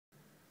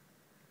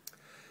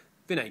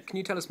Vinay, can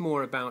you tell us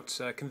more about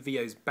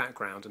Convio's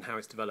background and how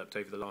it's developed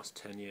over the last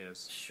 10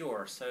 years?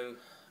 Sure. So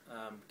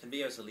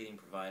Convio is a leading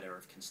provider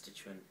of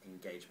constituent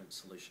engagement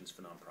solutions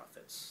for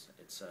nonprofits.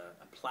 It's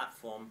a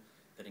platform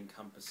that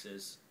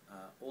encompasses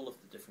all of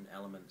the different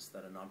elements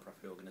that a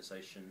nonprofit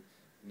organization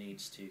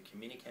needs to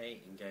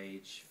communicate,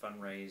 engage,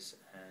 fundraise,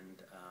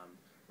 and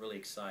really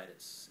excite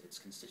its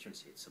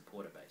constituency, its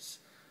supporter base.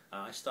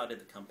 I started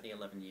the company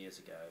 11 years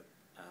ago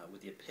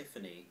with the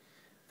epiphany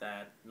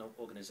that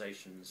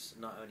organizations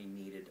not only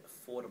needed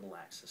affordable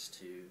access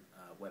to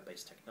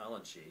web-based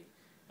technology,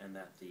 and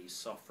that the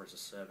software as a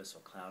service or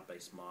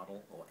cloud-based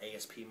model, or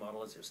ASP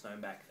model as it was known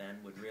back then,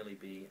 would really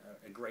be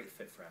a great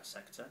fit for our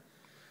sector.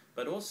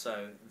 But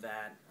also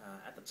that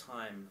at the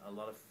time a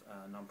lot of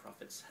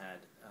nonprofits had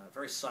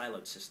very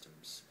siloed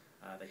systems.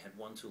 They had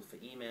one tool for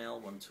email,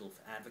 one tool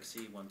for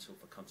advocacy, one tool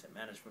for content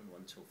management,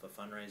 one tool for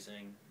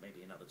fundraising,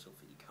 maybe another tool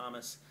for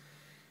e-commerce.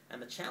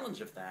 And the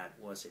challenge of that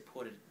was it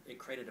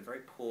created a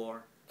very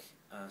poor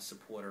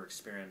supporter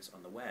experience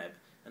on the web,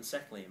 and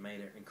secondly, it made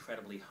it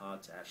incredibly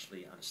hard to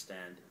actually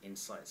understand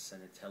insights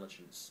and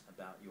intelligence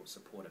about your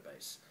supporter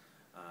base.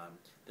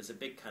 There's a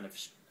big kind of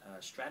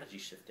strategy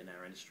shift in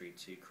our industry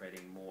to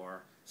creating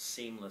more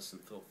seamless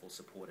and thoughtful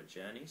supporter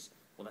journeys.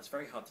 Well, that's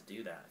very hard to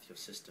do that if your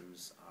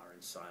systems are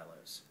in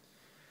silos.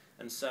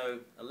 And so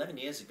 11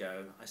 years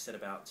ago, I set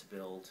about to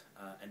build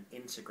an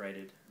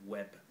integrated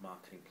web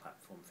marketing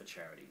platform for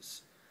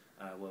charities,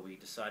 where we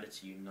decided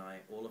to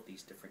unite all of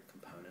these different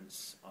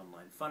components: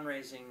 online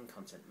fundraising,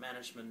 content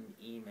management,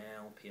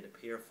 email,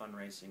 peer-to-peer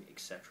fundraising,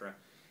 etc.,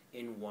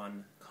 in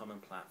one common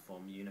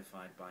platform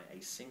unified by a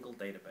single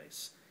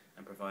database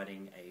and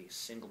providing a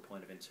single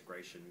point of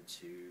integration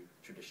to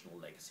traditional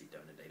legacy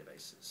donor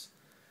databases.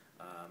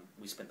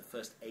 We spent the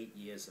first 8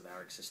 years of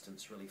our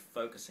existence really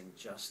focusing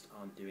just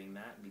on doing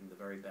that, being the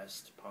very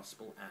best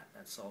possible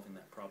at solving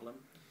that problem,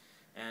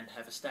 and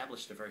have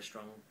established a very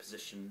strong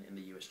position in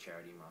the US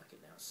charity market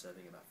now,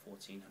 serving about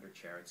 1,400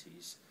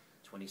 charities.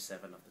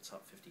 27 of the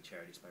top 50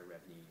 charities by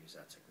revenue use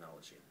our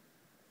technology.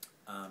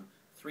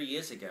 3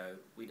 years ago,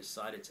 we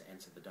decided to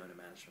enter the donor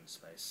management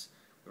space.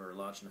 We were a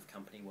large enough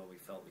company where we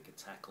felt we could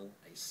tackle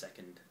a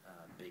second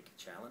big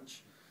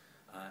challenge.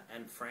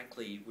 And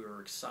frankly, we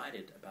were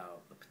excited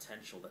about the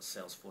potential that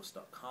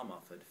Salesforce.com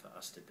offered for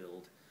us to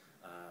build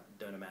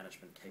donor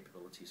management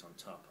capabilities on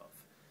top of.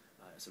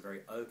 It's a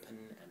very open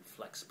and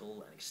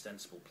flexible and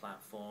extensible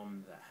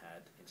platform that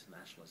had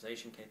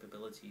internationalization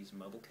capabilities,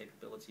 mobile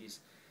capabilities,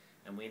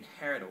 and we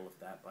inherit all of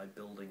that by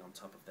building on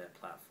top of their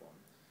platform.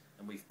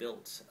 And we've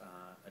built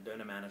a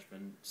donor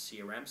management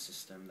CRM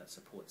system that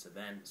supports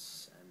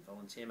events and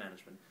volunteer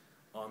management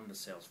on the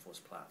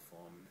Salesforce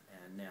platform,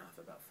 and now have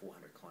about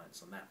 400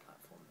 clients on that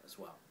platform as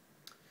well.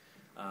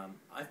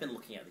 I've been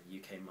looking at the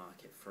UK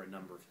market for a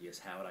number of years.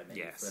 Howard, I met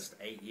you first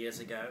 8 years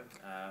ago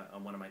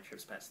on one of my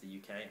trips back to the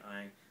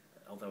UK.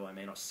 Although I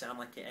may not sound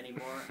like it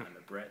anymore, I'm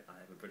a Brit, I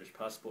have a British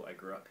passport, I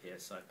grew up here,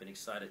 so I've been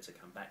excited to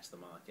come back to the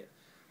market.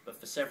 But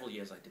for several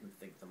years I didn't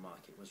think the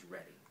market was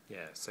ready.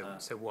 Yeah, so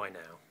why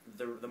now?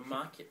 The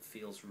market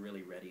feels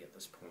really ready at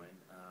this point.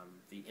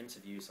 The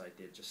interviews I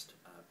did just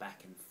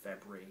back in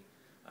February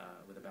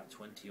with about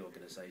 20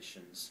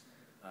 organizations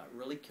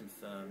really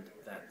confirmed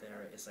that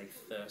there is a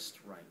thirst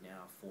right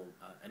now for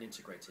an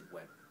integrated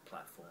web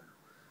platform.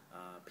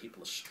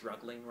 People are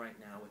struggling right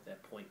now with their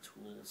point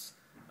tools.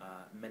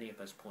 Many of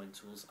those point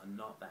tools are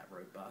not that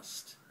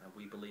robust.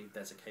 We believe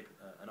there's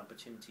an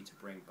opportunity to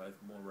bring both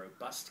more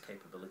robust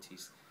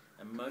capabilities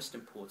and, most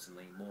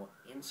importantly, more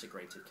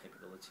integrated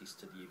capabilities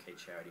to the UK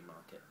charity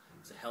market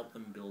to help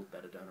them build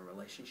better donor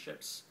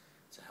relationships,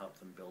 to help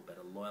them build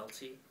better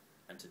loyalty,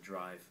 and to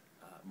drive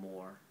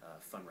more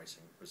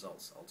fundraising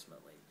results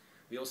ultimately.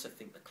 We also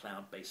think the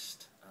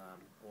cloud-based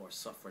or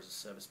software as a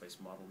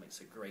service-based model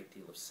makes a great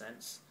deal of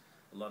sense.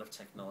 A lot of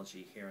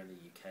technology here in the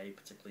UK,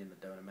 particularly in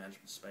the donor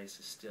management space,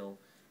 is still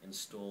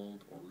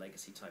installed or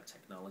legacy-type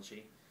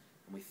technology,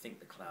 and we think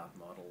the cloud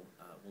model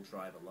will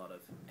drive a lot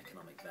of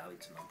economic value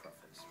to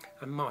nonprofits.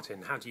 And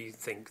Martin, how do you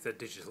think that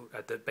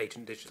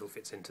Baigent Digital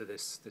fits into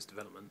this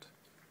development?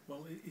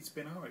 Well, it's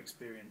been our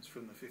experience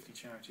from the 50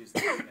 charities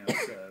that we now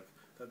serve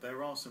that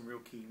there are some real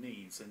key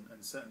needs, and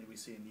certainly we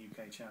see in the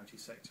UK charity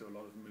sector a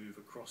lot of move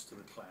across to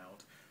the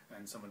cloud,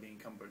 and some of the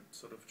incumbent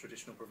sort of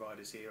traditional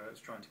providers here are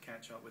trying to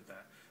catch up with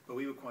that. But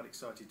we were quite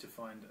excited to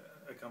find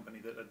a company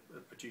that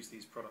had produced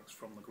these products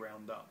from the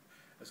ground up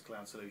as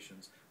cloud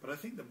solutions. But I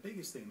think the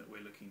biggest thing that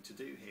we're looking to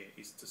do here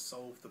is to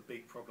solve the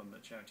big problem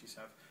that charities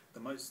have.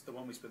 The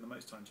one we spend the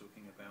most time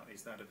talking about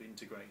is that of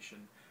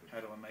integration. How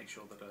do I make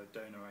sure that a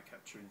donor I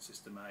capture in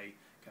System A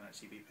can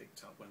actually be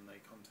picked up when they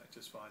contact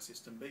us via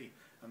System B?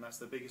 And that's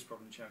the biggest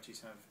problem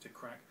charities have to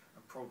crack,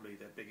 and probably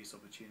their biggest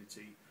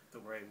opportunity that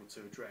we're able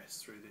to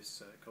address through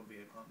this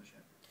Convio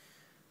partnership.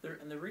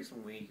 And the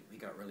reason we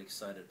got really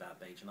excited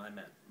about Baigent, I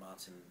met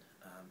Martin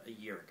a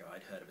year ago.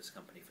 I'd heard of his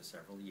company for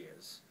several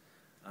years.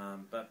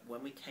 But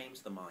when we came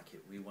to the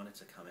market, we wanted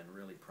to come in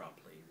really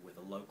properly with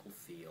a local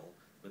feel,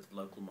 with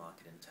local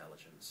market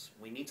intelligence.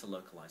 We need to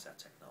localize our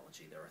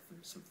technology. There are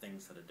some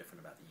things that are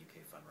different about the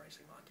UK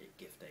fundraising market,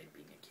 gift aid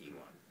being a key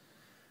one.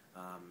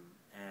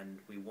 And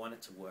we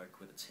wanted to work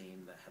with a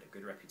team that had a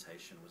good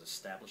reputation, was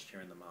established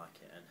here in the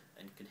market,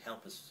 and could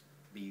help us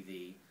be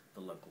the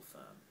local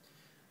firm.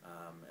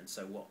 And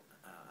so what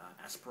our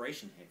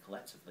aspiration here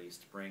collectively is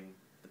to bring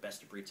the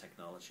best of breed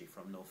technology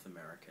from North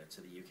America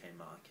to the UK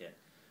market,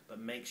 but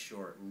make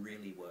sure it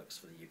really works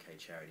for the UK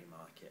charity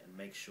market, and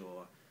make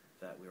sure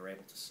that we're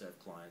able to serve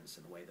clients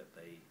in the way that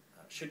they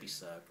should be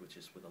served, which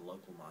is with a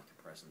local market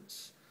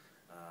presence,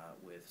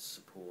 with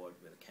support,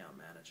 with account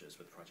managers,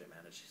 with project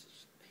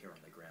managers here on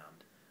the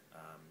ground.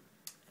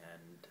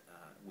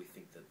 We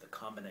think that the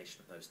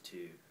combination of those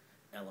two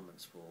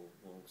elements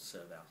will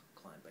serve our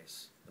client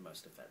base the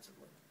most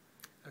effectively.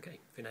 Okay,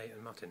 Vinay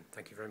and Martin,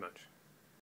 thank you very much.